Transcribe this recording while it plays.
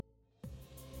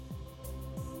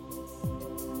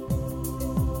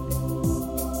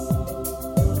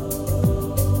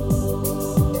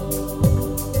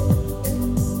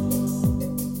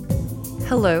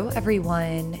Hello,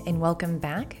 everyone, and welcome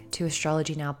back to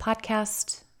Astrology Now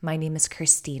podcast. My name is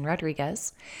Christine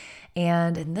Rodriguez,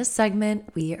 and in this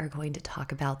segment, we are going to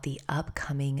talk about the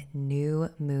upcoming new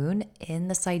moon in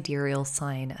the sidereal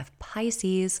sign of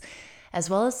Pisces, as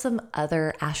well as some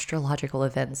other astrological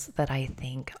events that I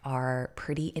think are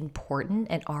pretty important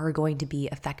and are going to be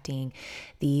affecting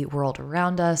the world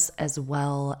around us as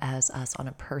well as us on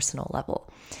a personal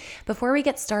level. Before we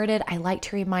get started, I like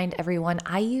to remind everyone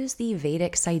I use the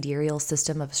Vedic sidereal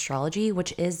system of astrology,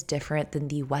 which is different than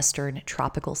the Western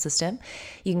tropical system.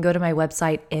 You can go to my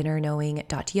website,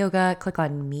 innerknowing.yoga, click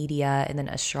on media, and then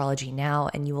Astrology Now,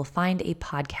 and you will find a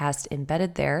podcast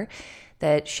embedded there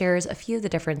that shares a few of the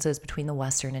differences between the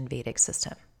Western and Vedic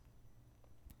system.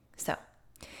 So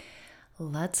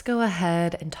let's go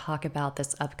ahead and talk about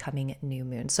this upcoming new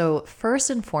moon. So first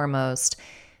and foremost,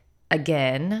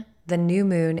 again, the new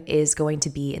moon is going to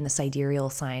be in the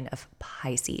sidereal sign of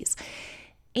Pisces.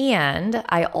 And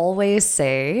I always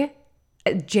say,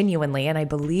 genuinely, and I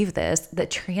believe this, that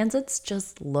transits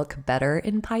just look better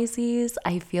in Pisces.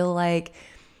 I feel like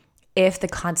if the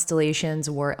constellations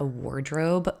were a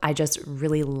wardrobe, I just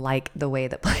really like the way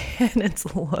that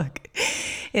planets look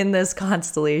in this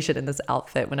constellation, in this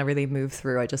outfit. Whenever they move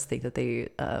through, I just think that they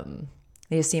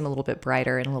just seem a little bit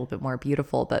brighter and a little bit more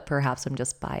beautiful, but perhaps I'm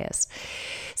just biased.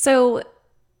 So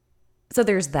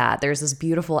there's that. There's this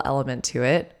beautiful element to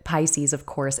it. Pisces, of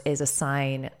course, is a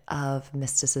sign of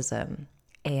mysticism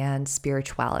and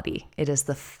spirituality. It is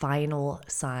the final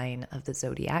sign of the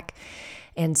zodiac.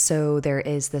 And so there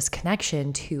is this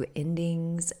connection to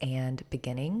endings and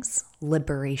beginnings,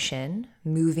 liberation,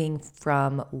 moving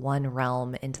from one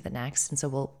realm into the next. And so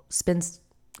we'll spend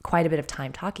quite a bit of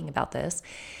time talking about this.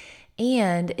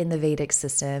 And in the Vedic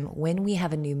system, when we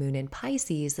have a new moon in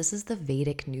Pisces, this is the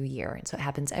Vedic New Year. And so it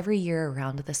happens every year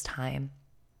around this time.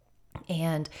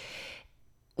 And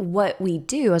what we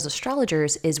do as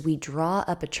astrologers is we draw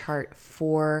up a chart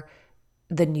for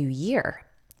the new year.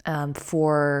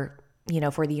 For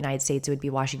the United States, it would be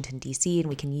Washington, D.C., and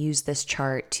we can use this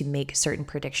chart to make certain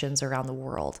predictions around the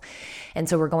world. And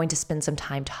so we're going to spend some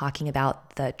time talking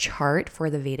about the chart for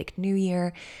the Vedic New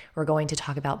Year. We're going to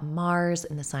talk about Mars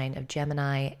in the sign of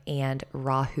Gemini and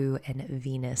Rahu and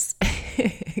Venus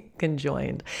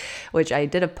conjoined, which I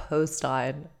did a post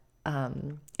on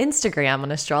Instagram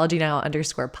on Astrology Now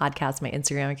 _podcast, my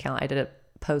Instagram account. I did a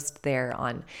post there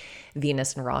on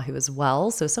Venus and Rahu as well.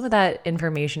 So some of that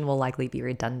information will likely be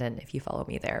redundant if you follow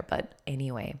me there. But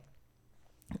anyway,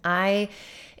 I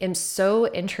am so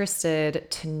interested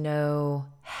to know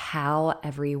how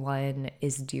everyone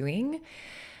is doing.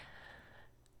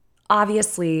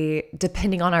 Obviously,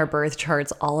 depending on our birth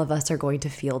charts, all of us are going to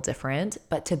feel different.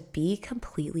 But to be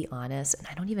completely honest, and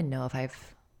I don't even know if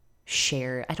I've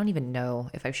shared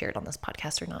on this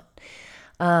podcast or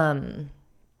not.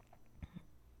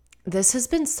 This has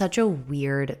been such a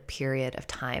weird period of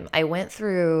time. I went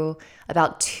through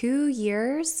about 2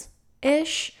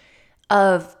 years-ish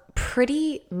of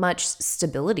pretty much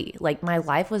stability. Like my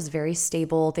life was very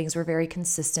stable. Things were very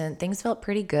consistent. Things felt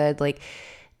pretty good. Like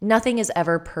nothing is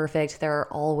ever perfect. There's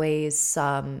always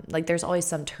some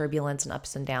turbulence and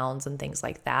ups and downs and things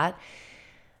like that.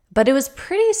 But it was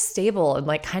pretty stable and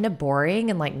like kind of boring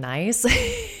and like nice.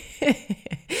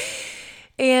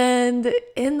 And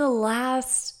in the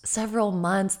last several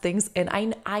months,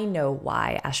 and I know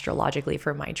why astrologically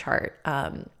for my chart.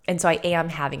 And so I am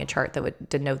having a chart that would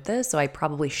denote this. So I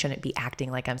probably shouldn't be acting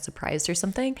like I'm surprised or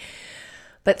something.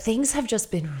 But things have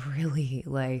just been really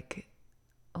like,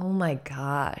 oh my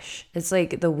gosh. It's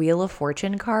like the Wheel of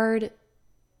Fortune card.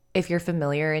 If you're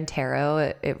familiar in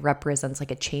tarot, it represents like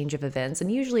a change of events.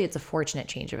 And usually it's a fortunate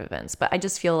change of events. But I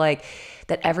just feel like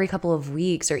that every couple of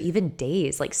weeks or even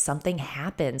days, like something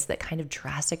happens that kind of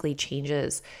drastically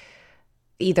changes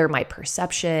either my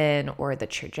perception or the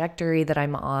trajectory that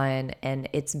I'm on. And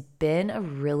it's been a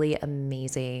really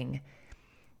amazing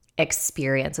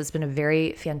experience. It's been a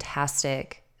very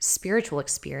fantastic spiritual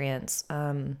experience.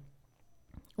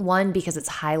 One, because it's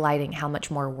highlighting how much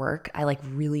more work I like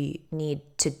really need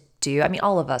to do. I mean,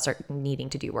 all of us are needing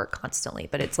to do work constantly,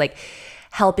 but it's like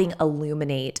helping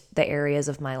illuminate the areas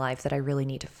of my life that I really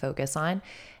need to focus on.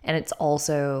 And it's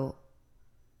also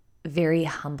very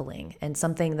humbling and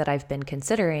something that I've been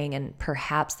considering, and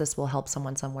perhaps this will help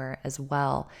someone somewhere as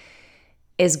well,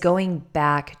 is going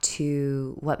back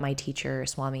to what my teacher,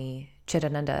 Swami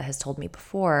Chidananda, has told me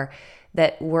before,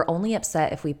 that we're only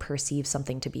upset if we perceive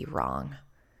something to be wrong.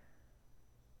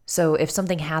 So if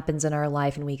something happens in our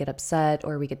life and we get upset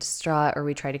or we get distraught or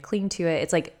we try to cling to it,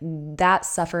 it's like that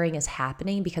suffering is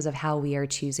happening because of how we are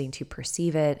choosing to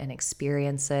perceive it and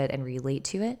experience it and relate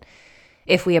to it.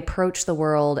 if we approach the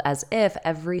world as if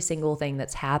every single thing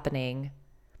that's happening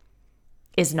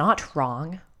is not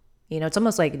wrong, it's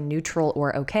almost like neutral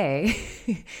or okay,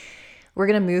 we're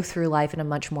going to move through life in a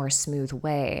much more smooth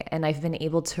way. And I've been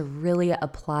able to really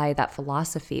apply that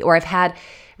philosophy, or I've had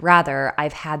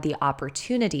the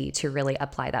opportunity to really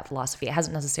apply that philosophy. It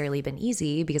hasn't necessarily been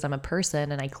easy because I'm a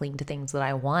person and I cling to things that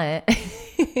I want.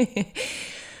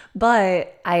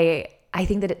 But I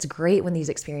think that it's great when these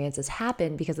experiences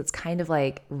happen because it's kind of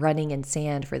like running in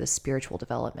sand for the spiritual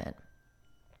development.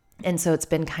 And so it's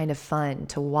been kind of fun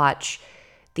to watch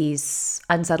these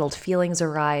unsettled feelings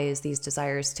arise, these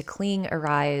desires to cling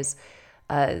arise,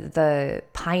 the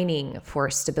pining for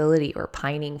stability or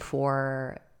pining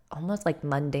for almost like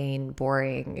mundane,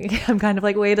 boring. I'm kind of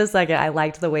like, wait a second, I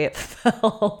liked the way it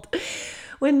felt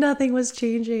when nothing was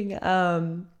changing.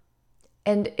 And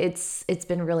it's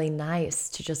been really nice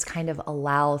to just kind of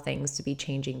allow things to be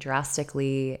changing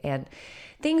drastically and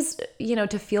things,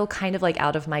 to feel kind of like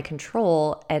out of my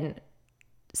control and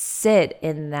sit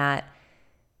in that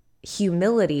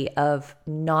humility of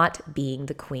not being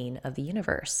the queen of the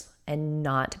universe and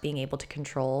not being able to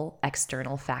control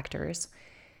external factors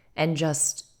and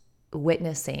just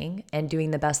witnessing and doing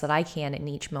the best that I can in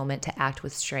each moment to act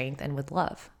with strength and with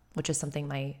love, which is something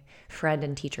my friend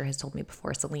and teacher has told me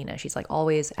before, Selena. She's like,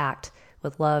 always act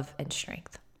with love and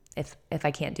strength. If I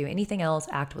can't do anything else,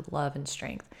 act with love and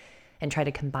strength and try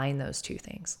to combine those two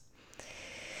things.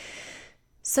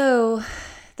 So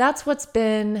that's what's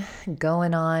been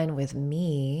going on with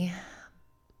me.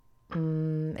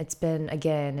 It's been,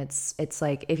 again, it's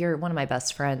like if you're one of my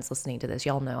best friends listening to this,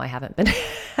 y'all know I haven't been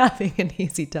having an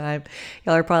easy time.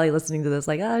 Y'all are probably listening to this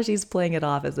like, she's playing it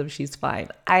off as if she's fine.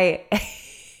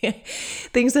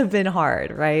 Things have been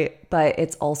hard, right? But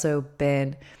it's also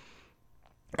been,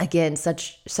 again,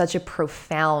 such a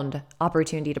profound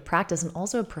opportunity to practice and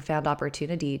also a profound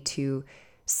opportunity to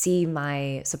see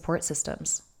my support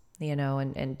systems,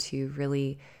 and to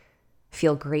really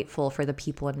feel grateful for the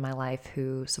people in my life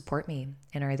who support me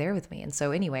and are there with me. And so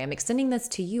anyway, I'm extending this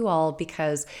to you all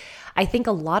because I think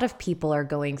a lot of people are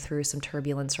going through some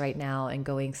turbulence right now and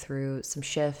going through some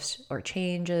shifts or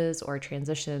changes or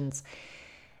transitions.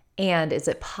 And is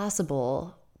it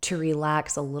possible to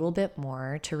relax a little bit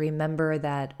more, to remember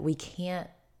that we can't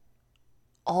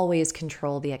always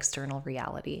control the external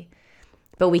reality,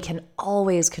 but we can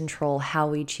always control how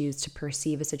we choose to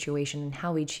perceive a situation and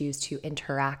how we choose to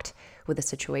interact with a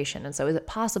situation. And so is it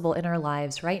possible in our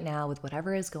lives right now, with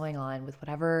whatever is going on, with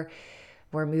whatever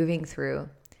we're moving through,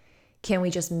 can we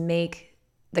just make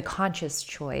the conscious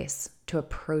choice to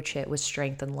approach it with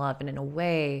strength and love and in a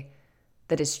way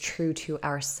that is true to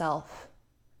ourself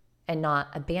and not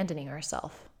abandoning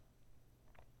ourselves?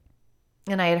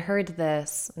 And I had heard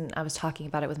this, and I was talking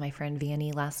about it with my friend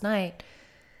Vianney last night,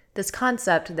 this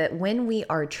concept that when we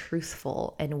are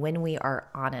truthful and when we are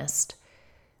honest,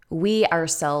 we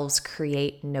ourselves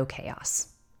create no chaos,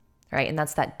 right? And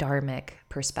that's that dharmic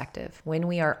perspective. When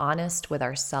we are honest with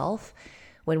ourselves,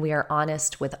 when we are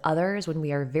honest with others, when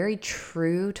we are very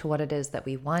true to what it is that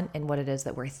we want and what it is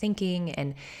that we're thinking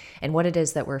and what it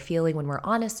is that we're feeling, when we're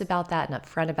honest about that and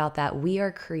upfront about that, we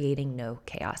are creating no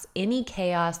chaos. Any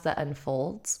chaos that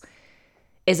unfolds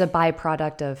is a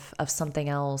byproduct of something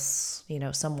else,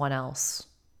 someone else,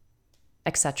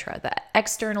 etc. The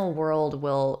external world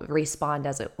will respond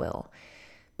as it will.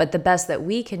 But the best that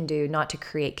we can do not to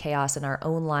create chaos in our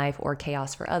own life or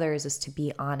chaos for others is to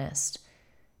be honest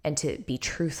and to be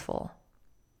truthful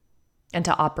and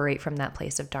to operate from that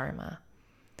place of dharma.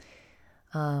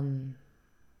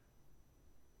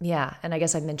 And I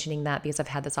guess I'm mentioning that because I've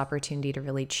had this opportunity to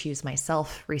really choose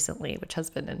myself recently, which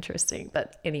has been interesting.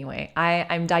 But anyway,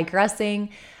 I'm digressing.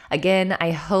 Again,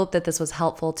 I hope that this was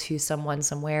helpful to someone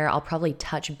somewhere. I'll probably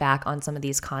touch back on some of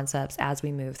these concepts as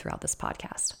we move throughout this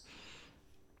podcast.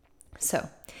 So,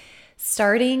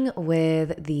 starting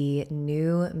with the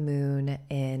new moon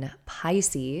in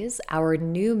Pisces, our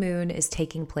new moon is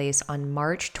taking place on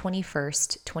March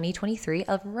 21st, 2023,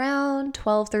 around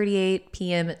 12:38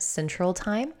 p.m. Central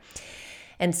Time.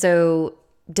 And so,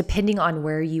 depending on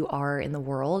where you are in the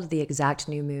world, the exact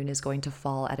new moon is going to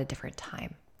fall at a different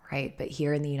time, right? But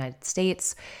here in the United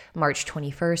States, March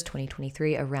 21st,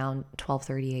 2023, around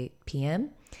 12:38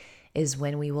 p.m. is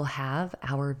when we will have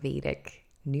our Vedic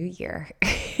New Year.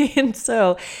 And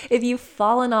so if you've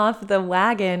fallen off the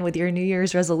wagon with your New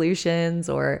Year's resolutions,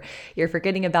 or you're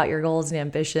forgetting about your goals and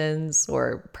ambitions,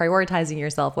 or prioritizing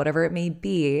yourself, whatever it may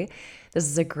be, this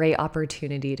is a great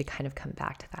opportunity to kind of come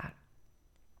back to that.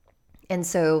 And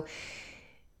so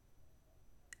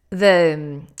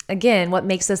Again, what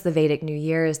makes this the Vedic New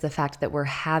Year is the fact that we're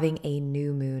having a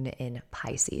new moon in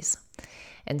Pisces.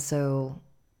 And so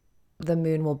the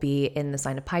moon will be in the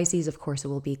sign of Pisces. Of course, it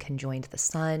will be conjoined the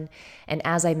sun. And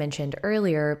as I mentioned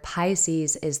earlier,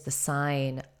 Pisces is the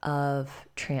sign of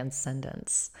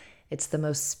transcendence. It's the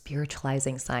most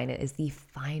spiritualizing sign. It is the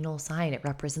final sign. It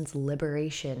represents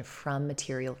liberation from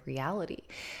material reality.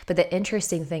 But the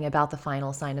interesting thing about the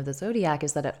final sign of the zodiac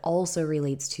is that it also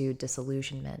relates to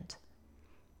disillusionment.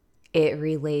 It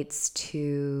relates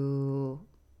to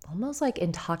almost like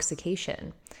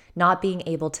intoxication, not being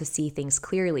able to see things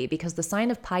clearly, because the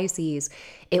sign of Pisces,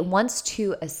 it wants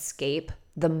to escape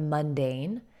the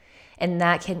mundane. And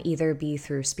that can either be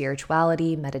through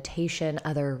spirituality, meditation,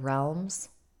 other realms,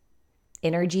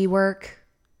 energy work,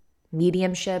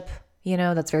 mediumship,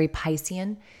 that's very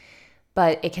Piscean.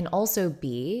 But it can also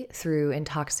be through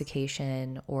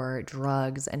intoxication or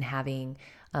drugs and having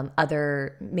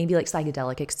other, maybe like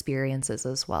psychedelic experiences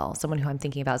as well. Someone who I'm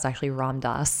thinking about is actually Ram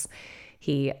Dass.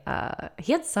 He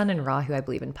had Sun and Rahu, I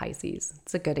believe, in Pisces.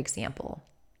 It's a good example.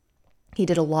 He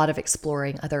did a lot of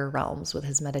exploring other realms with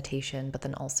his meditation, but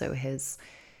then also his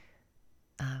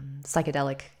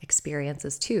psychedelic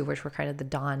experiences too, which were kind of the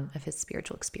dawn of his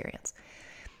spiritual experience.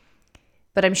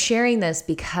 But I'm sharing this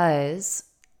because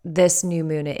this new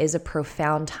moon is a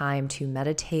profound time to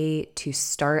meditate, to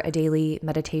start a daily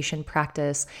meditation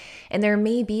practice. And there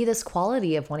may be this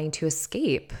quality of wanting to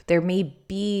escape. There may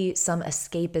be some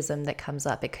escapism that comes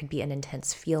up. It could be an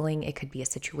intense feeling. It could be a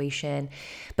situation.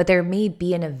 But there may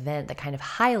be an event that kind of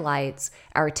highlights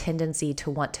our tendency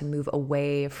to want to move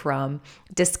away from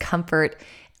discomfort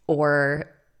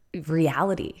or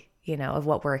reality, of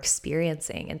what we're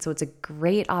experiencing. And so it's a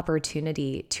great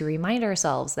opportunity to remind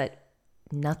ourselves that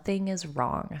nothing is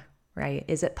wrong, right?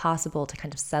 Is it possible to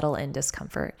kind of settle in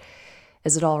discomfort?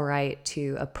 Is it all right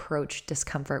to approach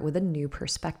discomfort with a new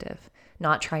perspective?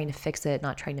 Not trying to fix it,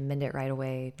 not trying to mend it right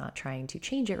away, not trying to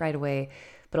change it right away,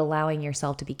 but allowing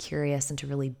yourself to be curious and to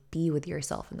really be with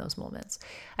yourself in those moments.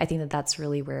 I think that that's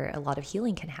really where a lot of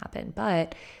healing can happen.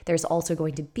 But there's also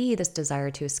going to be this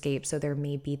desire to escape. So there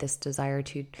may be this desire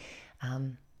to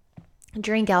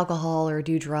drink alcohol or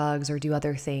do drugs or do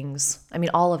other things. I mean,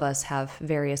 all of us have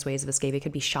various ways of escape. It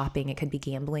could be shopping, it could be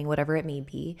gambling, whatever it may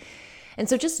be. And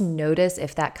so just notice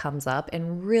if that comes up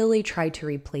and really try to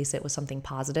replace it with something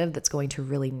positive that's going to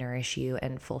really nourish you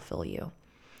and fulfill you.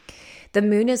 The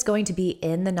moon is going to be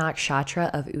in the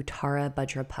nakshatra of Uttara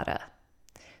Bhadrapada.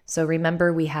 So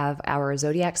remember, we have our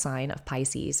zodiac sign of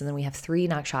Pisces, and then we have 3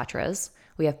 nakshatras.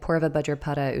 We have Purva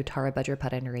Bhadrapada, Uttara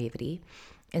Bhadrapada, and Revati.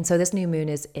 And so this new moon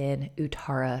is in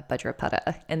Uttara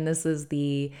Bhadrapada, and this is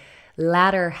the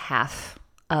latter half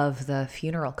of the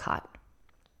funeral cot.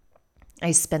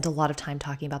 I spent a lot of time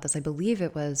talking about this. I believe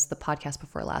it was the podcast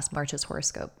before last, March's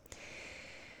horoscope.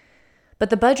 But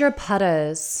the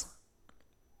Bhadrapadas,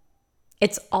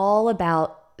 it's all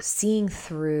about seeing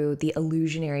through the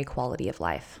illusionary quality of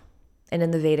life. And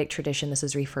in the Vedic tradition, this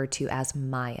is referred to as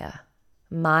Maya.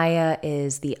 Maya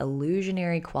is the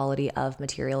illusionary quality of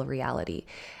material reality.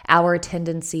 Our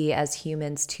tendency as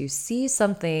humans to see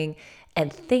something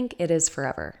and think it is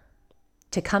forever,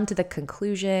 to come to the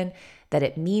conclusion that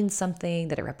it means something,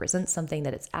 that it represents something,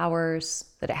 that it's ours,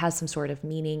 that it has some sort of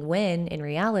meaning, when in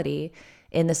reality,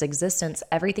 in this existence,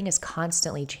 everything is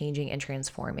constantly changing and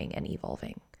transforming and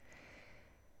evolving.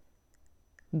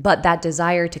 But that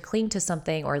desire to cling to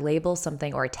something or label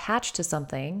something or attach to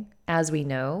something, as we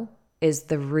know, is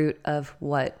the root of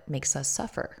what makes us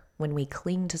suffer when we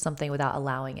cling to something without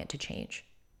allowing it to change,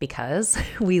 because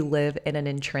we live in an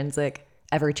intrinsic,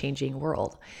 ever-changing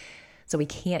world. So we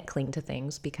can't cling to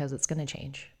things because it's going to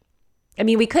change. I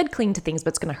mean, we could cling to things, but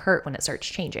it's going to hurt when it starts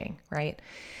changing, right?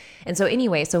 And so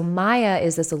anyway, so Maya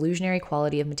is this illusionary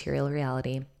quality of material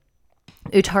reality.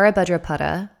 Uttara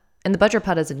Bhadrapada, and the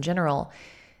Bhadrapadas in general,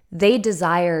 they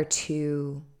desire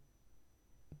to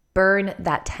burn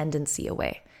that tendency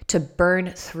away, to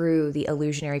burn through the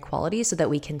illusionary quality so that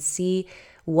we can see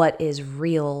what is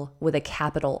real with a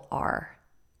capital R,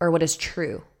 or what is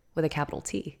true with a capital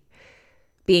T.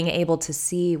 Being able to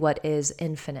see what is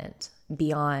infinite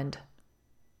beyond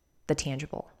the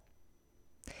tangible.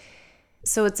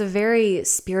 So it's a very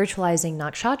spiritualizing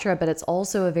nakshatra, but it's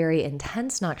also a very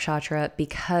intense nakshatra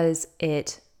because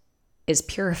it is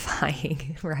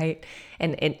purifying, right?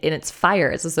 And in its fire,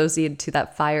 it's associated to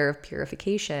that fire of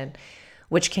purification,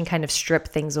 which can kind of strip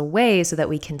things away so that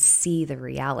we can see the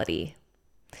reality.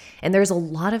 And there's a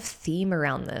lot of theme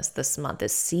around this month,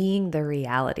 is seeing the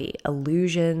reality,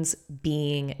 illusions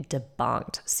being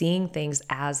debunked, seeing things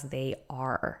as they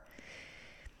are.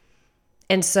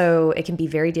 And so it can be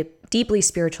very deeply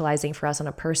spiritualizing for us on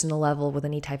a personal level with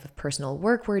any type of personal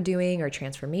work we're doing or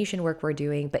transformation work we're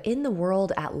doing. But in the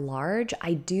world at large,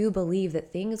 I do believe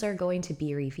that things are going to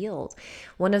be revealed.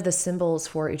 One of the symbols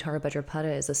for Uttara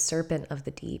Bhadrapada is a serpent of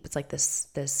the deep. It's like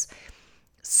this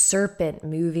serpent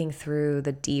moving through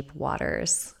the deep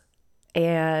waters.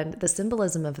 And the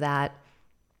symbolism of that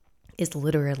is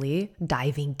literally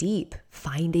diving deep,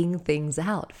 finding things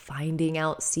out, finding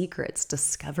out secrets,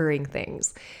 discovering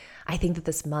things. I think that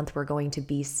this month we're going to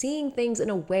be seeing things in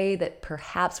a way that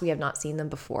perhaps we have not seen them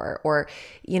before. Or,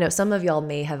 some of y'all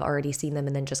may have already seen them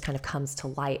and then just kind of comes to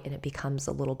light and it becomes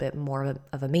a little bit more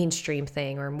of a mainstream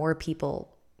thing, or more people,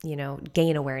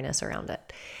 gain awareness around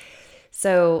it.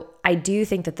 So I do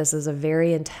think that this is a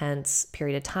very intense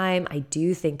period of time. I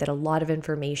do think that a lot of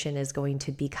information is going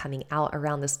to be coming out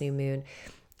around this new moon.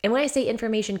 And when I say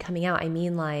information coming out, I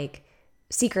mean like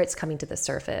secrets coming to the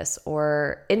surface,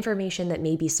 or information that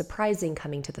may be surprising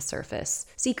coming to the surface,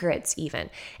 secrets even.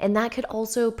 And that could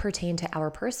also pertain to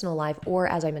our personal life, or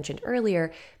as I mentioned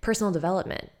earlier, personal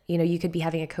development. You could be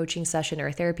having a coaching session or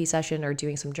a therapy session or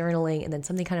doing some journaling, and then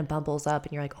something kind of bubbles up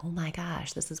and you're like, oh my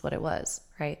gosh, this is what it was,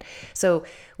 right? So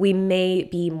we may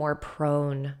be more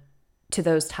prone to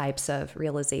those types of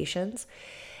realizations.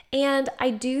 And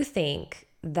I do think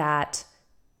that,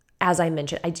 as I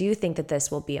mentioned, I do think that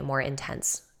this will be a more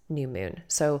intense new moon.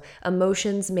 So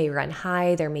emotions may run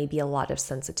high. There may be a lot of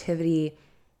sensitivity.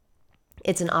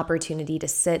 It's an opportunity to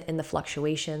sit in the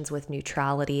fluctuations with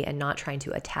neutrality and not trying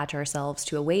to attach ourselves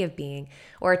to a way of being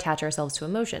or attach ourselves to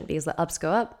emotion, because the ups go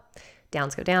up,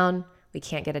 downs go down. We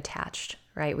can't get attached,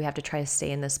 right? We have to try to stay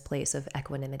in this place of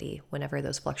equanimity whenever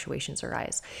those fluctuations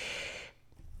arise.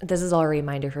 This is all a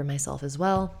reminder for myself as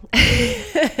well.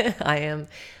 I am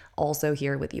also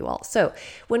here with you all. So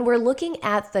when we're looking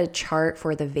at the chart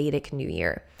for the Vedic New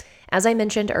Year, as I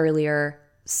mentioned earlier,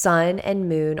 Sun and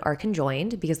Moon are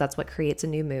conjoined because that's what creates a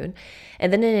new moon.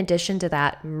 And then in addition to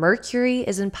that, Mercury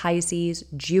is in Pisces,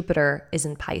 Jupiter is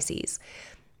in Pisces.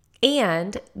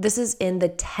 And this is in the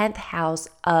 10th house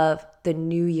of the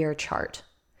New Year chart.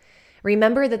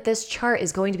 Remember that this chart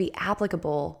is going to be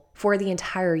applicable for the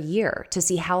entire year to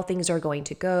see how things are going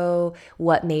to go,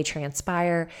 what may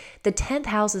transpire. The 10th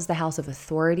house is the house of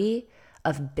authority,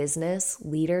 of business,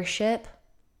 leadership,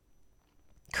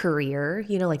 career,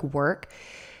 like work.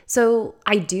 So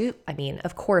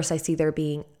of course, I see there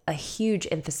being a huge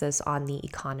emphasis on the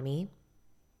economy.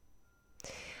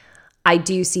 I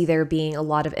do see there being a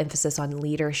lot of emphasis on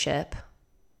leadership,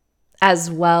 as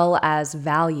well as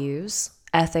values,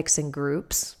 ethics, and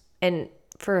groups, and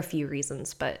for a few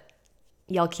reasons, but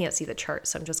y'all can't see the chart,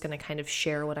 so I'm just going to kind of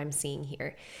share what I'm seeing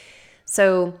here.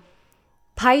 So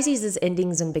Pisces is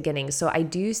endings and beginnings, so I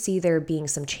do see there being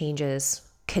some changes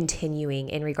continuing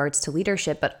in regards to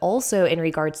leadership, but also in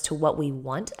regards to what we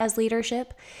want as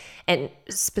leadership, and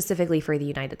specifically for the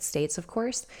United States, of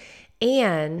course.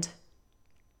 And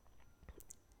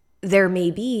there may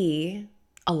be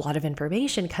a lot of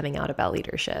information coming out about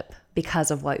leadership because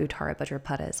of what Uttara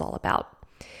Bhadrapada is all about.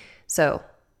 So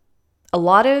a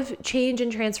lot of change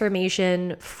and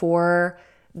transformation for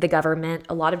the government,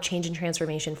 a lot of change and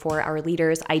transformation for our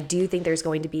leaders. I do think there's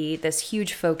going to be this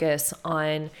huge focus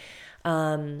on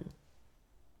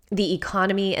the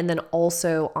economy, and then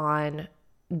also on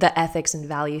the ethics and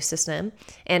value system.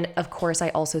 And of course, I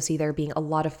also see there being a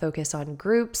lot of focus on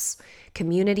groups,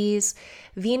 communities.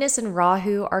 Venus and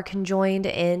Rahu are conjoined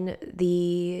in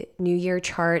the New Year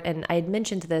chart, and I had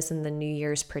mentioned this in the New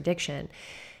Year's prediction.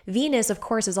 Venus, of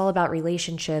course, is all about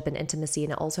relationship and intimacy,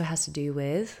 and it also has to do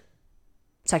with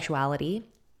sexuality.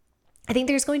 I think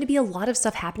there's going to be a lot of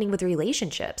stuff happening with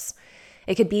relationships.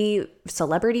 It could be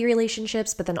celebrity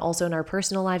relationships, but then also in our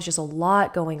personal lives, just a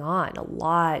lot going on, a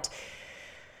lot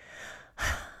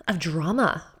of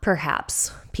drama,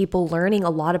 perhaps. People learning a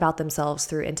lot about themselves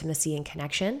through intimacy and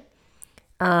connection.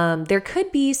 There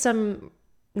could be some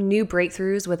new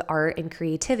breakthroughs with art and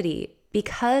creativity.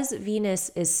 Because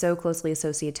Venus is so closely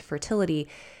associated to fertility,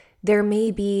 there may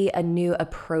be a new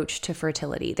approach to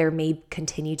fertility. There may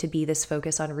continue to be this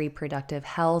focus on reproductive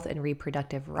health and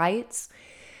reproductive rights.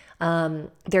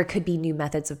 There could be new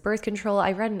methods of birth control.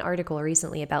 I read an article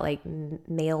recently about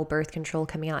male birth control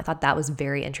coming out. I thought that was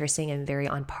very interesting and very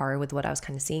on par with what I was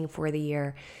kind of seeing for the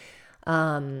year.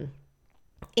 And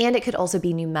it could also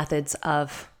be new methods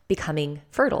of becoming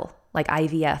fertile, like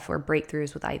IVF or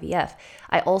breakthroughs with IVF.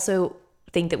 I also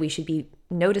think that we should be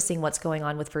noticing what's going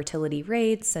on with fertility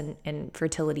rates and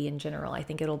fertility in general. I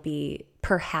think it'll be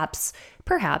perhaps,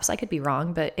 I could be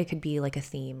wrong, but it could be like a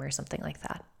theme or something like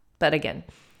that. But again,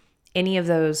 any of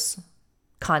those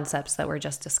concepts that were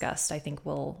just discussed, I think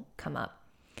will come up.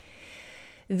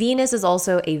 Venus is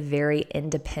also a very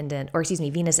independent,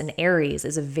 Venus in Aries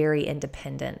is a very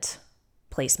independent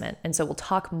placement. And so we'll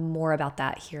talk more about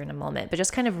that here in a moment. But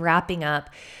just kind of wrapping up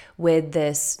with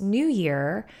this new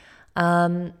year,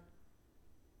 a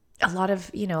lot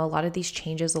of these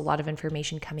changes, a lot of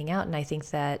information coming out. And I think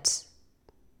that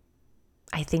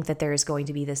there is going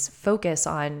to be this focus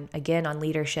on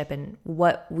leadership and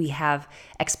what we have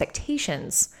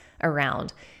expectations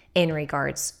around in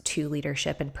regards to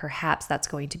leadership. And perhaps that's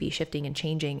going to be shifting and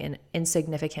changing in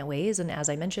significant ways. And as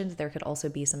I mentioned, there could also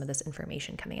be some of this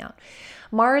information coming out.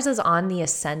 Mars is on the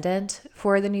ascendant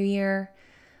for the new year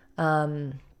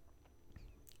in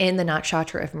the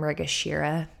nakshatra of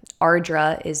Mrigashira.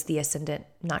 Ardra is the ascendant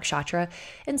nakshatra.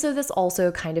 And so this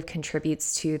also kind of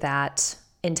contributes to that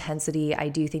intensity. I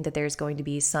do think that there's going to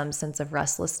be some sense of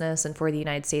restlessness. And for the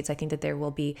United States, I think that there will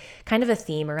be kind of a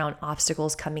theme around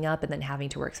obstacles coming up and then having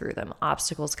to work through them.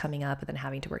 Obstacles coming up and then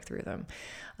having to work through them.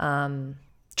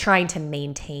 Trying to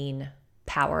maintain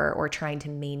power or trying to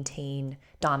maintain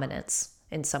dominance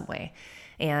in some way.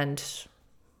 And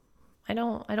I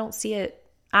don't see it.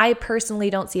 I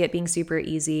personally don't see it being super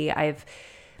easy. I've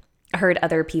heard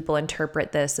other people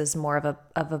interpret this as more of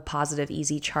a positive,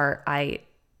 easy chart. I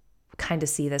kind of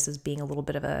see this as being a little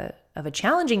bit of a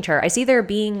challenging chart. I see there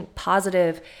being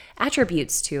positive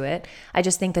attributes to it. I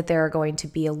just think that there are going to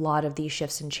be a lot of these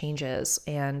shifts and changes.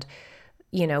 And,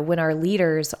 when our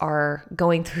leaders are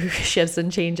going through shifts and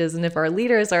changes, and if our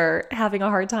leaders are having a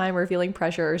hard time or feeling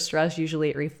pressure or stress, usually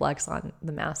it reflects on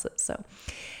the masses. So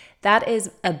that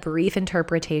is a brief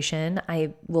interpretation.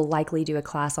 I will likely do a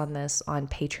class on this on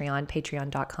Patreon,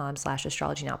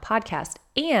 patreon.com/astrologynowpodcast.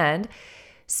 And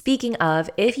speaking of,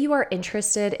 if you are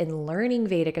interested in learning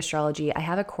Vedic astrology, I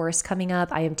have a course coming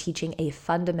up. I am teaching a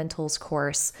fundamentals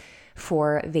course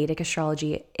for Vedic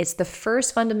astrology. It's the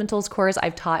first fundamentals course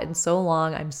I've taught in so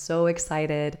long. I'm so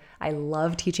excited. I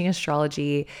love teaching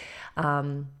astrology.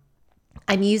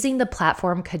 I'm using the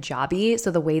platform Kajabi. So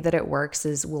the way that it works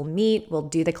is we'll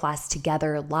do the class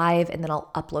together live, and then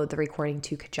I'll upload the recording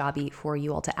to Kajabi for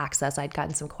you all to access. I'd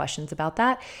gotten some questions about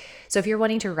that. So if you're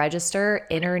wanting to register,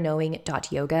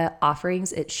 innerknowing.yoga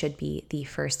offerings, it should be the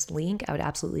first link. I would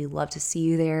absolutely love to see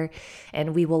you there.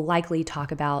 And we will likely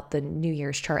talk about the New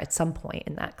Year's chart at some point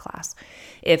in that class.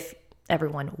 If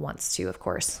everyone wants to, of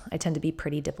course. I tend to be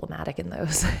pretty diplomatic in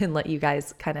those and let you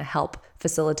guys kind of help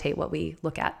facilitate what we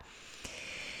look at.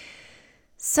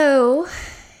 So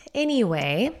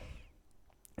anyway,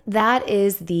 that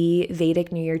is the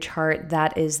Vedic New Year chart.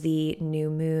 That is the new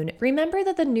moon. Remember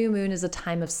that the new moon is a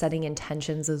time of setting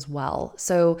intentions as well.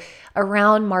 So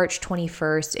around March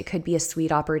 21st, it could be a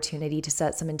sweet opportunity to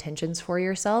set some intentions for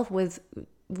yourself with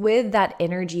that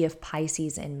energy of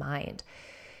Pisces in mind.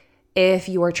 If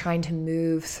you are trying to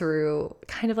move through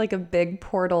kind of like a big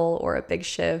portal or a big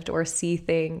shift or see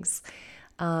things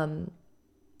in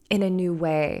a new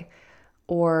way,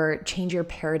 or change your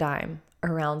paradigm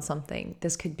around something,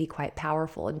 this could be quite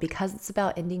powerful. And because it's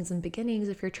about endings and beginnings,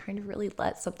 if you're trying to really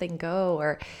let something go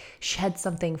or shed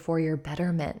something for your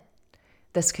betterment,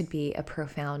 this could be a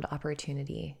profound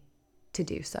opportunity to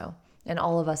do so. And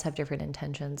all of us have different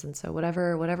intentions. And so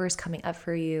whatever is coming up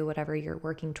for you, whatever you're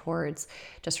working towards,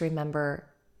 just remember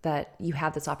that you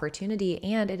have this opportunity,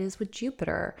 and it is with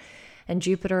Jupiter. And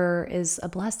Jupiter is a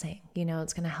blessing.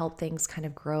 It's going to help things kind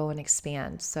of grow and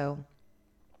expand. So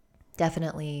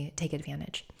definitely take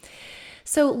advantage.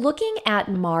 So looking at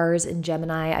Mars in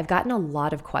Gemini, I've gotten a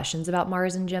lot of questions about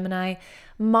Mars in Gemini.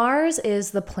 Mars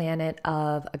is the planet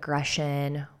of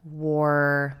aggression,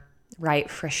 war,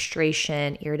 right?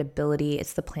 Frustration, irritability.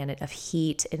 It's the planet of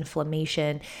heat,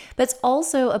 inflammation, but it's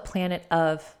also a planet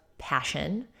of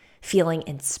passion, feeling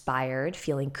inspired,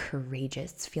 feeling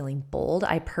courageous, feeling bold.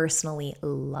 I personally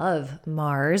love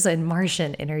Mars and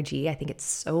Martian energy. I think it's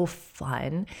so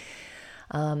fun.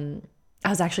 I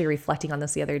was actually reflecting on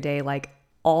this the other day, like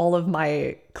all of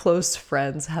my close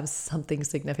friends have something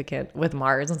significant with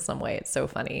Mars in some way. It's so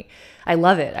funny. I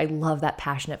love it. I love that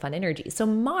passionate, fun energy. So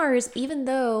Mars, even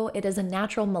though it is a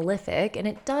natural malefic and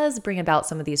it does bring about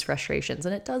some of these frustrations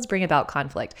and it does bring about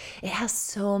conflict, it has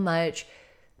so much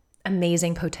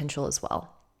amazing potential as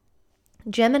well.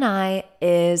 Gemini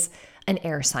is an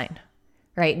air sign,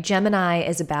 right? Gemini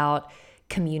is about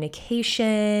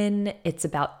communication, it's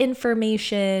about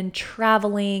information,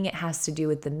 traveling, it has to do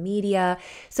with the media.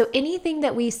 So anything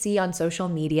that we see on social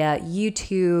media,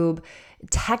 YouTube,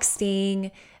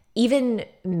 texting, even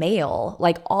mail,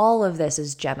 like all of this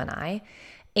is Gemini.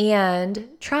 And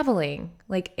traveling,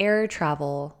 like air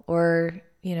travel or,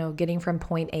 getting from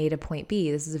point A to point B,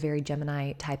 this is a very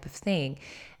Gemini type of thing.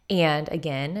 And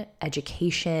again,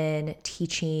 education,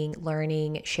 teaching,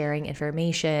 learning, sharing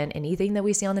information, anything that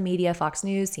we see on the media, Fox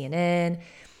News, CNN,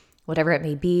 whatever it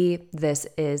may be, this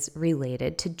is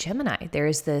related to Gemini.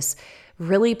 There's this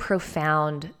really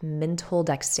profound mental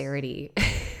dexterity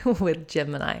with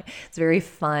Gemini. It's very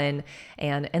fun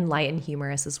and light and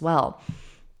humorous as well.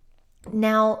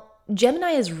 Now,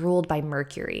 Gemini is ruled by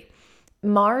Mercury.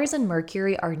 Mars and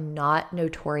Mercury are not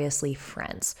notoriously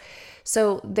friends.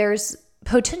 So there's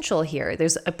potential here.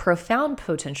 There's a profound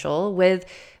potential with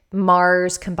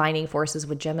Mars combining forces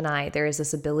with Gemini. There is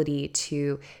this ability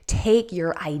to take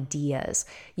your ideas,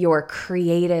 your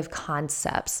creative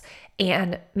concepts,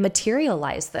 and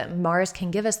materialize them. Mars can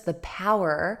give us the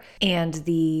power and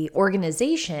the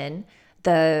organization,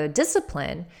 the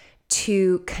discipline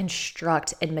to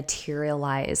construct and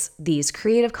materialize these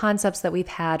creative concepts that we've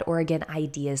had, or again,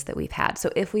 ideas that we've had.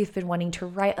 So if we've been wanting to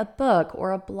write a book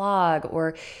or a blog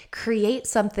or create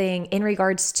something in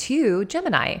regards to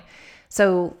Gemini,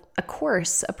 so a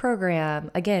course, a program,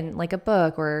 again, like a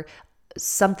book or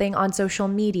something on social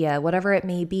media, whatever it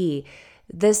may be,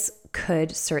 this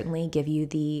could certainly give you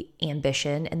the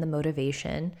ambition and the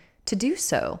motivation to do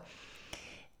so.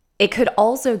 It could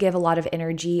also give a lot of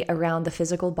energy around the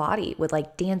physical body with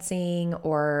like dancing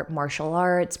or martial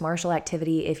arts, martial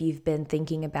activity. If you've been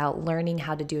thinking about learning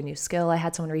how to do a new skill, I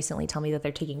had someone recently tell me that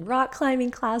they're taking rock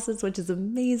climbing classes, which is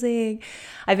amazing.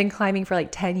 I've been climbing for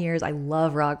like 10 years. I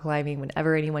love rock climbing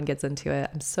whenever anyone gets into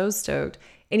it. I'm so stoked.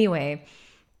 Anyway,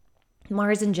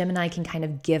 Mars and Gemini can kind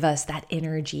of give us that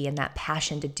energy and that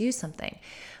passion to do something,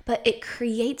 but it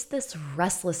creates this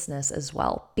restlessness as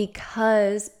well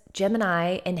because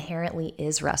Gemini inherently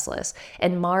is restless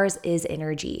and Mars is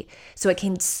energy. So it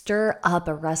can stir up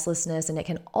a restlessness and it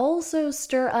can also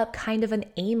stir up kind of an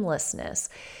aimlessness.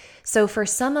 So for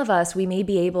some of us, we may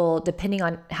be able, depending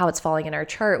on how it's falling in our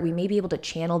chart, we may be able to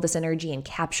channel this energy and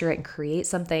capture it and create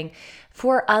something.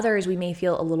 For others, we may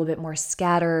feel a little bit more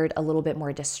scattered, a little bit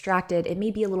more distracted. It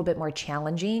may be a little bit more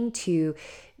challenging to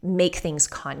make things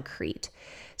concrete.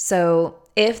 So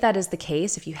if that is the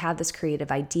case, if you have this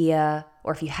creative idea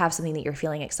or if you have something that you're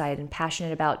feeling excited and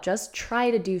passionate about, just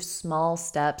try to do small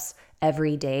steps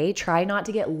every day. Try not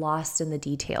to get lost in the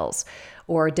details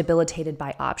or debilitated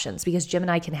by options because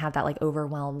Gemini can have that like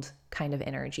overwhelmed kind of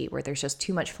energy where there's just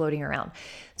too much floating around.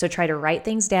 So try to write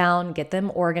things down, get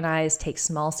them organized, take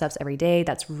small steps every day.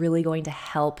 That's really going to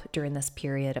help during this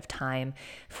period of time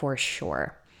for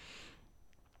sure.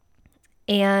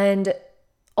 And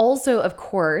also, of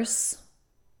course,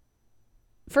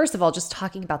 first of all, just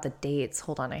talking about the dates.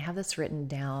 Hold on, I have this written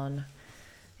down.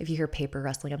 If you hear paper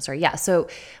rustling, I'm sorry. Yeah, so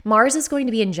Mars is going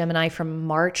to be in Gemini from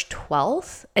March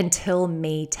 12th until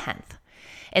May 10th.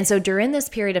 And so during this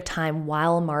period of time,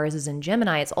 while Mars is in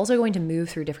Gemini, it's also going to move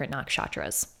through different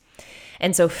nakshatras.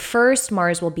 And so first,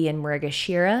 Mars will be in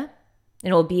Mrigashira,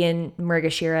 and it will be in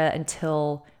Mrigashira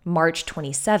until March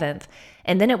 27th.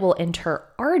 And then it will enter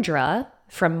Ardra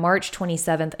from March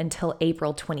 27th until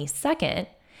April 22nd.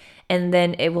 And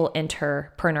then it will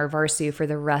enter Purnarvasu for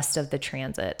the rest of the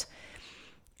transit.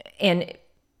 And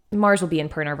Mars will be in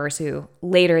Purnarvasu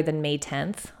later than May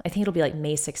 10th. I think it'll be like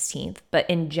May 16th, but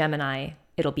in Gemini,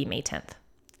 it'll be May 10th.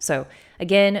 So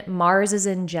again, Mars is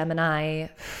in Gemini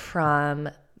from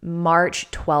March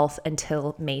 12th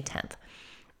until May 10th.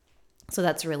 So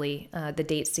that's really the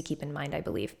dates to keep in mind, I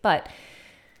believe. But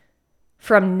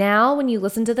from now, when you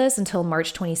listen to this until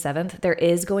March 27th, there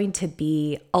is going to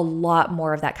be a lot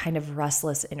more of that kind of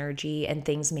restless energy and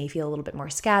things may feel a little bit more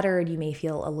scattered. You may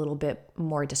feel a little bit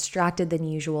more distracted than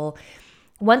usual.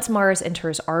 Once Mars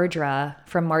enters Ardra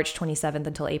from March 27th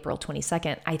until April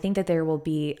 22nd, I think that there will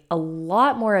be a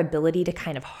lot more ability to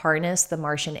kind of harness the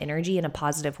Martian energy in a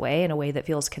positive way, in a way that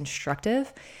feels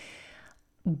constructive.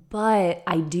 But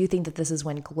I do think that this is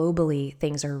when globally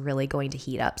things are really going to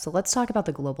heat up. So let's talk about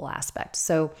the global aspect.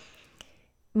 So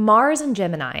Mars and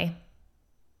Gemini,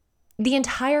 the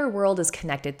entire world is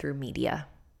connected through media,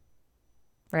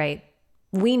 right?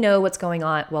 We know what's going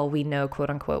on. Well, we know,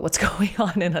 quote unquote, what's going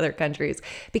on in other countries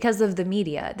because of the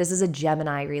media. This is a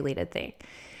Gemini related thing.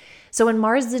 So when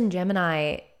Mars is in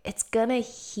Gemini, it's going to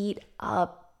heat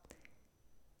up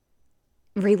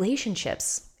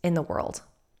relationships in the world.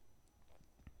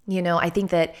 You know, I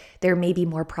think that there may be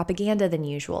more propaganda than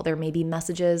usual. There may be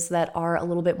messages that are a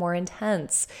little bit more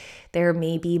intense. There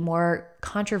may be more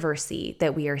controversy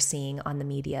that we are seeing on the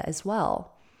media as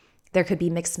well. There could be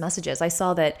mixed messages. I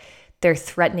saw that they're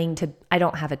threatening to, I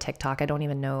don't have a TikTok. I don't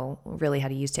even know really how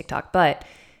to use TikTok, but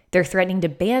they're threatening to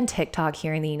ban TikTok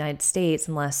here in the United States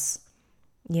unless,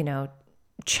 you know,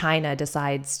 China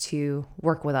decides to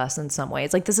work with us in some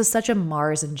ways. Like, this is such a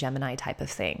Mars and Gemini type of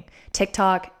thing.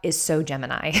 TikTok is so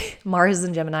Gemini. Mars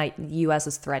and Gemini, US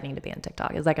is threatening to ban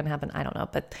TikTok. Is that going to happen? I don't know.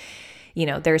 But,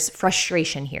 there's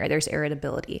frustration here. There's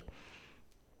irritability.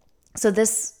 So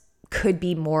this could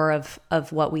be more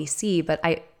of what we see, but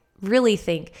I really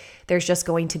think there's just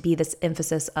going to be this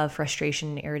emphasis of frustration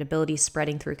and irritability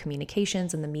spreading through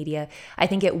communications and the media. I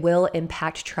think it will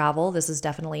impact travel. This is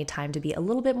definitely a time to be a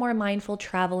little bit more mindful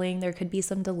traveling. There could be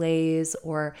some delays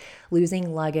or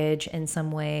losing luggage in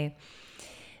some way.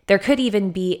 There could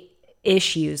even be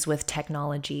issues with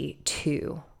technology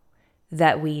too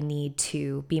that we need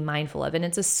to be mindful of. And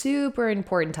it's a super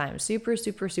important time, super,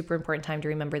 super, super important time to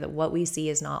remember that what we see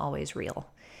is not always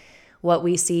real. What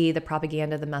we see, the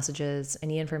propaganda, the messages,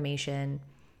 any information,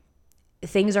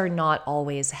 things are not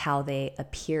always how they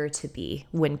appear to be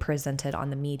when presented on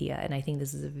the media. And I think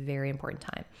this is a very important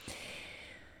time.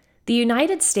 The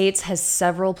United States has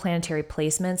several planetary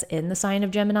placements in the sign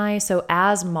of Gemini. So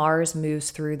as Mars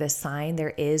moves through this sign,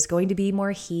 there is going to be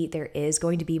more heat. There is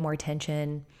going to be more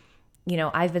tension.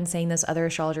 I've been saying this, other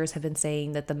astrologers have been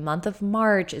saying that the month of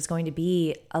March is going to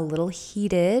be a little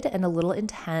heated and a little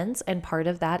intense. And part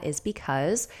of that is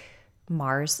because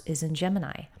Mars is in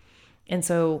Gemini. And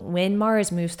so when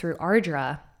Mars moves through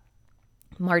Ardra,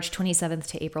 March 27th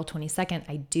to April 22nd,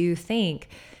 I do think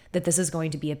that this is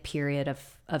going to be a period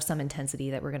of some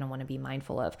intensity that we're going to want to be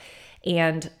mindful of.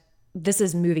 And this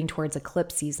is moving towards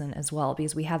eclipse season as well,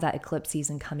 because we have that eclipse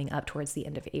season coming up towards the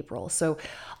end of April. So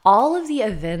all of the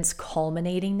events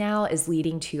culminating now is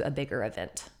leading to a bigger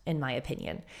event, in my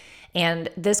opinion. And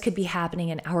this could be happening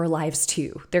in our lives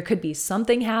too. There could be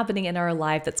something happening in our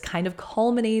life that's kind of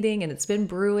culminating, and it's been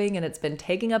brewing, and it's been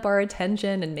taking up our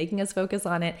attention and making us focus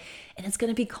on it. And it's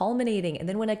going to be culminating. And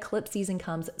then when eclipse season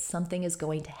comes, something is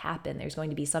going to happen. There's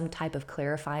going to be some type of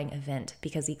clarifying event,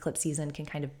 because eclipse season can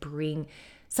kind of bring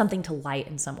something to light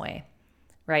in some way,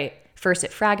 right? First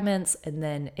it fragments, and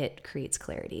then it creates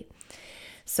clarity.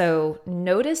 So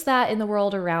notice that in the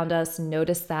world around us.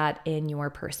 Notice that in your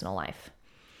personal life.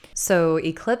 So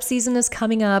eclipse season is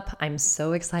coming up. I'm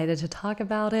so excited to talk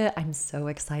about it. I'm so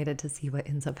excited to see what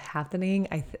ends up happening.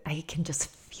 I can just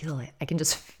feel it. I can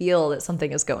just feel that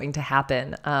something is going to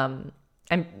happen.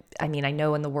 I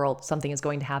know in the world something is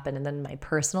going to happen. And then in my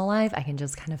personal life, I can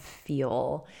just kind of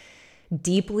feel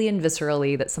deeply and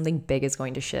viscerally that something big is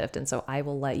going to shift. And so I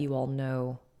will let you all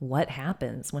know what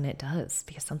happens when it does,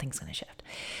 because something's going to shift.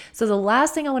 So the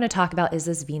last thing I want to talk about is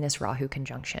this Venus-Rahu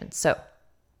conjunction. So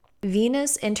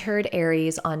Venus entered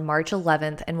Aries on March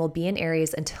 11th and will be in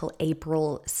Aries until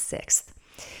April 6th.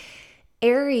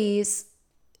 Aries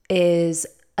is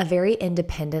a very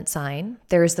independent sign.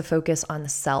 There is the focus on the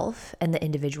self and the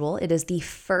individual. It is the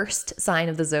first sign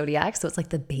of the zodiac, so it's like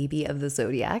the baby of the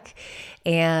zodiac.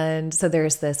 And so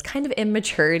there's this kind of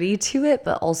immaturity to it,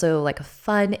 but also like a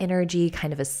fun energy,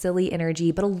 kind of a silly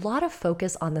energy, but a lot of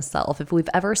focus on the self. If we've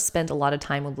ever spent a lot of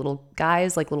time with little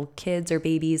guys, like little kids or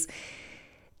babies,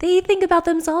 they think about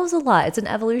themselves a lot. It's an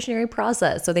evolutionary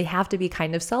process, so they have to be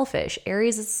kind of selfish.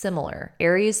 Aries is similar.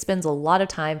 Aries spends a lot of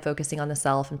time focusing on the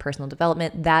self and personal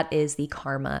development. That is the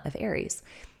karma of Aries.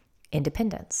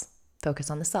 Independence,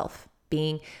 focus on the self,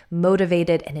 being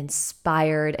motivated and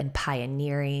inspired and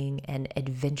pioneering and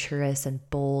adventurous and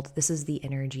bold. This is the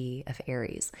energy of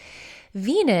Aries.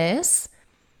 Venus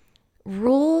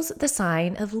rules the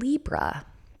sign of Libra.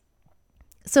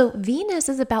 So Venus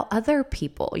is about other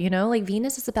people, like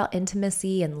Venus is about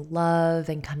intimacy and love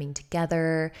and coming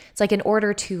together. It's like in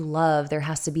order to love, there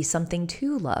has to be something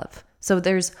to love. So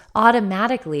there's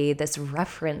automatically this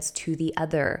reference to the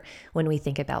other when we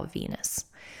think about Venus.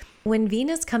 When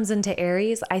Venus comes into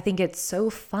Aries, I think it's so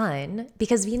fun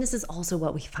because Venus is also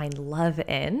what we find love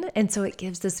in. And so it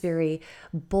gives this very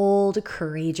bold,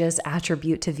 courageous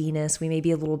attribute to Venus. We may be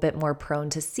a little bit more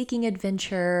prone to seeking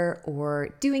adventure or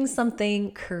doing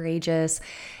something courageous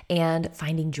and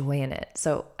finding joy in it.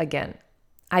 So again,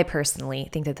 I personally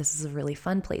think that this is a really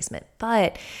fun placement.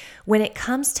 But when it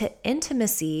comes to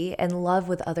intimacy and love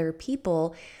with other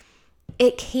people,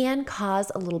 it can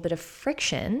cause a little bit of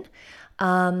friction.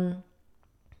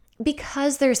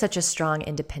 Because there's such a strong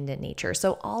independent nature.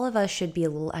 So all of us should be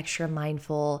a little extra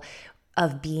mindful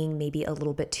of being maybe a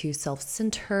little bit too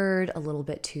self-centered, a little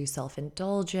bit too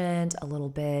self-indulgent, a little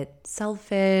bit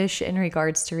selfish in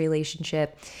regards to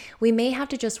relationship. We may have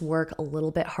to just work a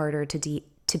little bit harder to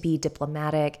be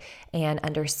diplomatic and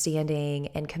understanding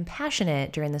and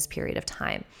compassionate during this period of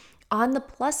time. On the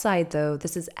plus side, though,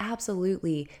 this is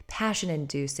absolutely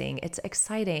passion-inducing. It's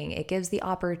exciting. It gives the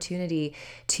opportunity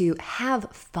to have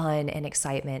fun and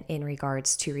excitement in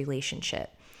regards to relationship.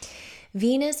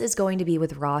 Venus is going to be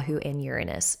with Rahu and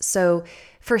Uranus. So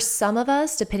for some of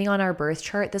us, depending on our birth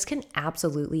chart, this can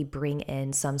absolutely bring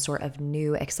in some sort of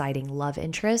new exciting love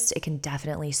interest. It can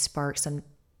definitely spark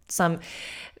some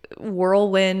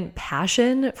whirlwind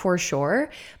passion for sure,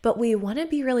 but we want to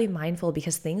be really mindful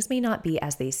because things may not be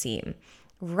as they seem.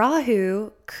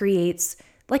 Rahu creates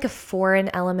like a foreign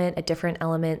element, a different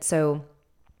element. So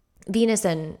Venus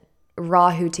and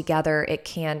Rahu together, it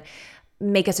can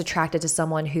make us attracted to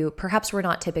someone who perhaps we're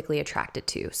not typically attracted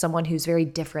to, someone who's very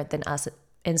different than us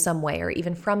in some way, or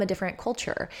even from a different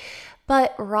culture.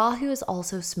 But Rahu is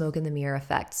also smoke in the mirror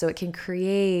effect. So it can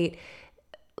create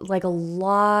like a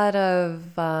lot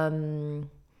of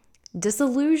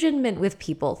disillusionment with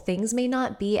people. Things may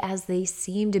not be as they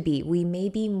seem to be. We may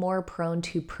be more prone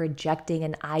to projecting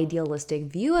an idealistic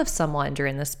view of someone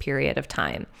during this period of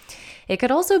time. It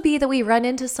could also be that we run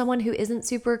into someone who isn't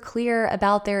super clear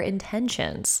about their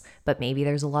intentions, but maybe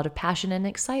there's a lot of passion and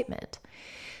excitement.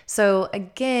 So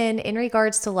again, in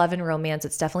regards to love and romance,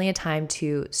 it's definitely a time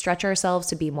to stretch ourselves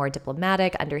to be more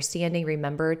diplomatic, understanding,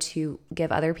 remember to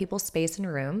give other people space and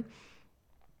room.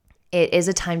 It is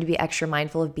a time to be extra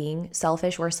mindful of being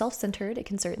selfish or self-centered. It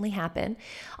can certainly happen.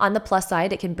 On the plus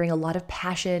side, it can bring a lot of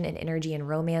passion and energy and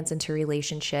romance into a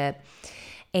relationship.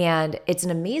 And it's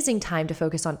an amazing time to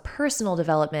focus on personal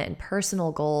development and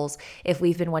personal goals. If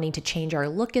we've been wanting to change our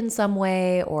look in some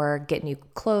way or get new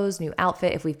clothes, new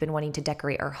outfit, if we've been wanting to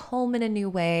decorate our home in a new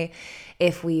way,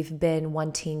 if we've been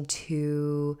wanting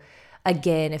to,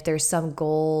 again, if there's some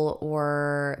goal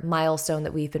or milestone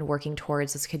that we've been working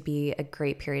towards, this could be a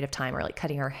great period of time, or like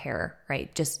cutting our hair,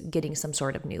 right? Just getting some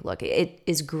sort of new look. It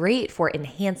is great for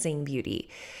enhancing beauty.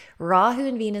 Rahu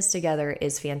and Venus together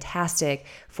is fantastic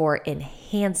for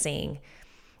enhancing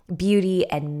beauty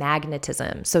and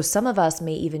magnetism. So some of us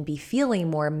may even be feeling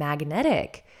more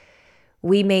magnetic.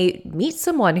 We may meet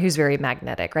someone who's very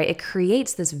magnetic, right? It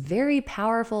creates this very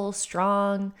powerful,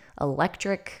 strong,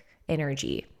 electric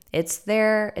energy. It's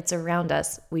there, it's around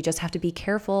us. We just have to be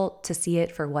careful to see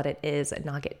it for what it is and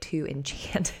not get too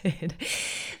enchanted.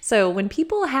 So when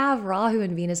people have Rahu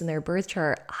and Venus in their birth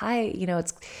chart,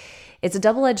 it's a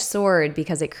double-edged sword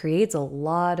because it creates a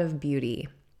lot of beauty.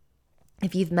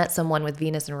 If you've met someone with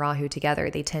Venus and Rahu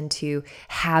together, they tend to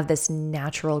have this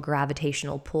natural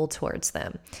gravitational pull towards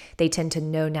them. They tend to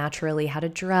know naturally how to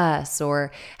dress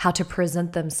or how to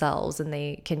present themselves, and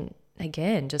they can,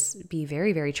 again, just be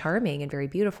very, very charming and very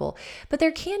beautiful. But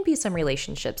there can be some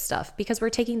relationship stuff because we're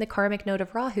taking the karmic note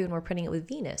of Rahu and we're putting it with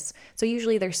Venus. So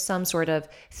usually there's some sort of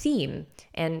theme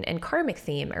and karmic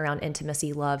theme around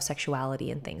intimacy, love, sexuality,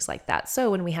 and things like that.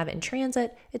 So when we have it in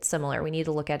transit, it's similar. We need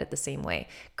to look at it the same way.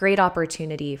 Great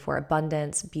opportunity for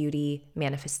abundance, beauty,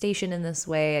 manifestation in this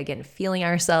way. Again, feeling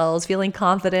ourselves, feeling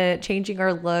confident, changing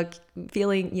our look,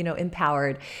 feeling,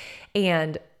 empowered.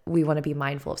 And we want to be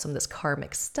mindful of some of this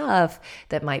karmic stuff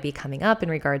that might be coming up in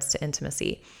regards to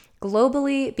intimacy.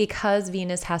 Globally, because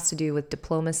Venus has to do with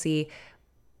diplomacy,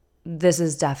 this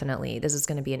is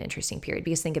going to be an interesting period,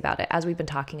 because think about it, as we've been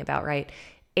talking about, right?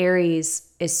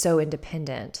 Aries is so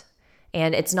independent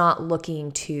and it's not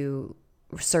looking to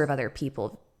serve other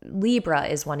people. Libra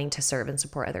is wanting to serve and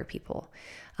support other people.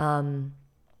 And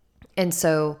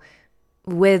so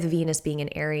with Venus being in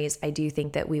Aries, I do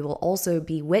think that we will also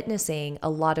be witnessing a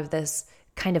lot of this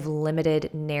kind of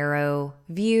limited, narrow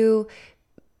view.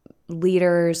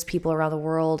 Leaders, people around the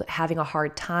world having a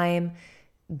hard time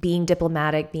being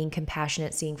diplomatic, being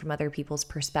compassionate, seeing from other people's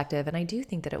perspective. And I do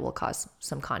think that it will cause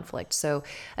some conflict. So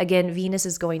again, Venus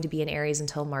is going to be in Aries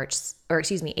until April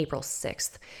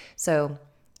 6th. So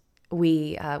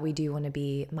we do want to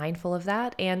be mindful of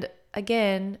that. And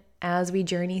again, as we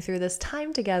journey through this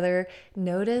time together,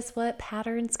 notice what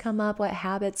patterns come up, what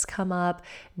habits come up,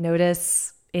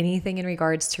 notice anything in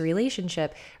regards to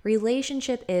relationship.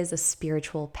 Relationship is a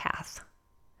spiritual path.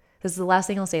 This is the last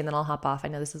thing I'll say, and then I'll hop off. I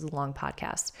know this is a long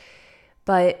podcast,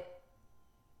 but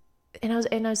I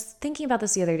was thinking about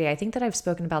this the other day. I think that I've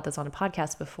spoken about this on a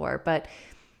podcast before, but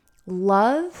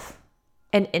love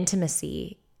and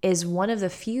intimacy is one of the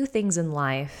few things in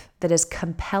life that is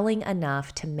compelling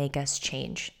enough to make us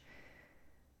change.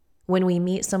 When we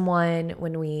meet someone,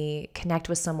 when we connect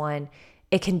with someone,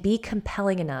 it can be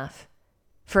compelling enough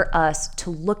for us to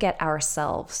look at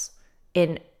ourselves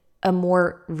in a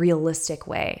more realistic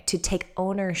way, to take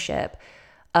ownership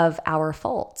of our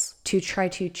faults, to try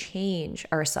to change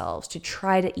ourselves, to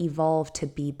try to evolve to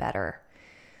be better.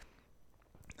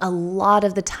 A lot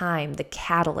of the time, the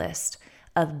catalyst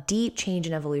of deep change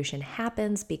and evolution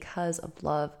happens because of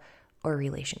love or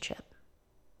relationship.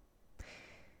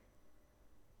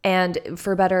 And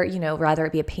for better, rather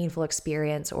it be a painful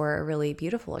experience or a really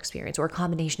beautiful experience or a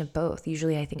combination of both.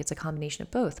 Usually I think it's a combination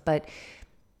of both, but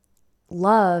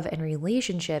love and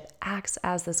relationship acts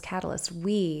as this catalyst.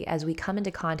 As we come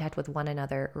into contact with one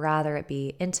another, rather it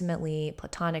be intimately,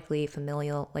 platonically,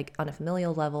 familial, like on a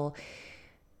familial level,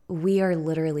 we are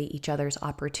literally each other's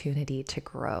opportunity to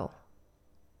grow.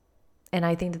 And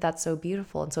I think that that's so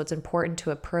beautiful. And so it's important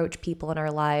to approach people in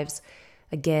our lives,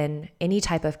 again, any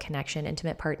type of connection,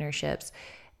 intimate partnerships,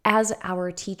 as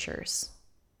our teachers,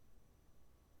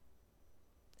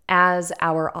 as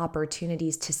our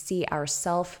opportunities to see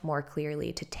ourselves more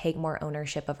clearly, to take more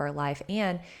ownership of our life,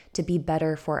 and to be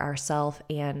better for ourselves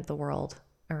and the world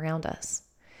around us.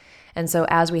 And so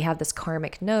as we have this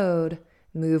karmic node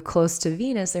move close to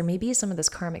Venus, there may be some of this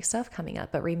karmic stuff coming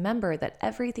up. But remember that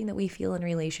everything that we feel in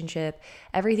relationship,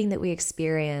 everything that we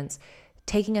experience,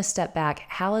 taking a step back,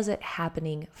 how is it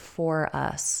happening for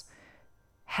us?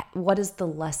 What is the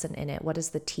lesson in it? What is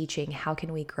the teaching? How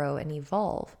can we grow and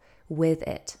evolve with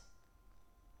it?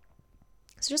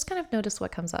 So just kind of notice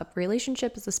what comes up.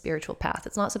 Relationship is a spiritual path.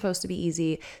 It's not supposed to be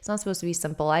easy. It's not supposed to be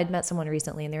simple. I'd met someone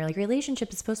recently and they were like,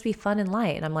 relationship is supposed to be fun and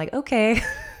light. And I'm like, okay,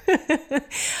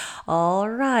 all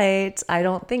right. I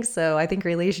don't think so. I think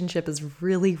relationship is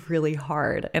really, really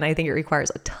hard. And I think it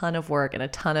requires a ton of work and a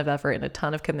ton of effort and a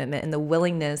ton of commitment and the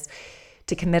willingness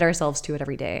to commit ourselves to it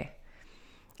every day.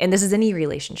 And this is any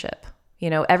relationship.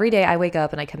 Every day I wake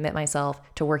up and I commit myself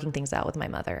to working things out with my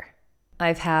mother.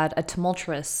 I've had a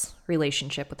tumultuous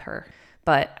relationship with her,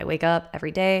 but I wake up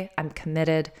every day. I'm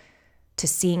committed to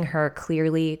seeing her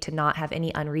clearly, to not have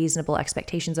any unreasonable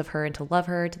expectations of her, and to love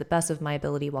her to the best of my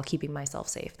ability while keeping myself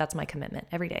safe. That's my commitment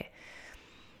every day,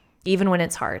 even when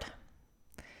it's hard.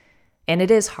 And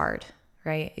it is hard,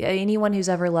 right? Anyone who's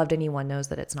ever loved anyone knows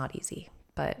that it's not easy.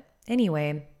 But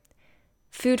anyway,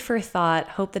 food for thought.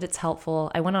 Hope that it's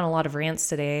helpful. I went on a lot of rants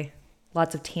today.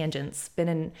 Lots of tangents,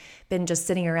 been just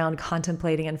sitting around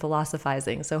contemplating and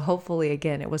philosophizing. So hopefully,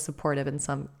 again, it was supportive in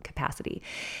some capacity.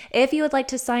 If you would like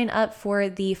to sign up for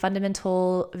the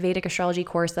fundamental Vedic astrology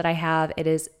course that I have, it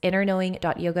is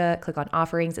innerknowing.yoga. Click on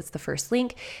offerings. It's the first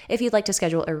link. If you'd like to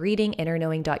schedule a reading,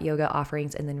 innerknowing.yoga,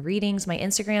 offerings, and then readings. My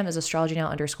Instagram is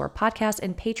astrologynow_podcast,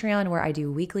 and Patreon, where I do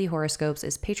weekly horoscopes,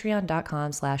 is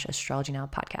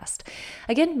patreon.com/astrologynowpodcast.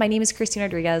 Again, my name is Christine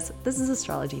Rodriguez. This is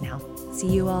Astrology Now. See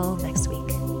you all next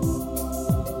week.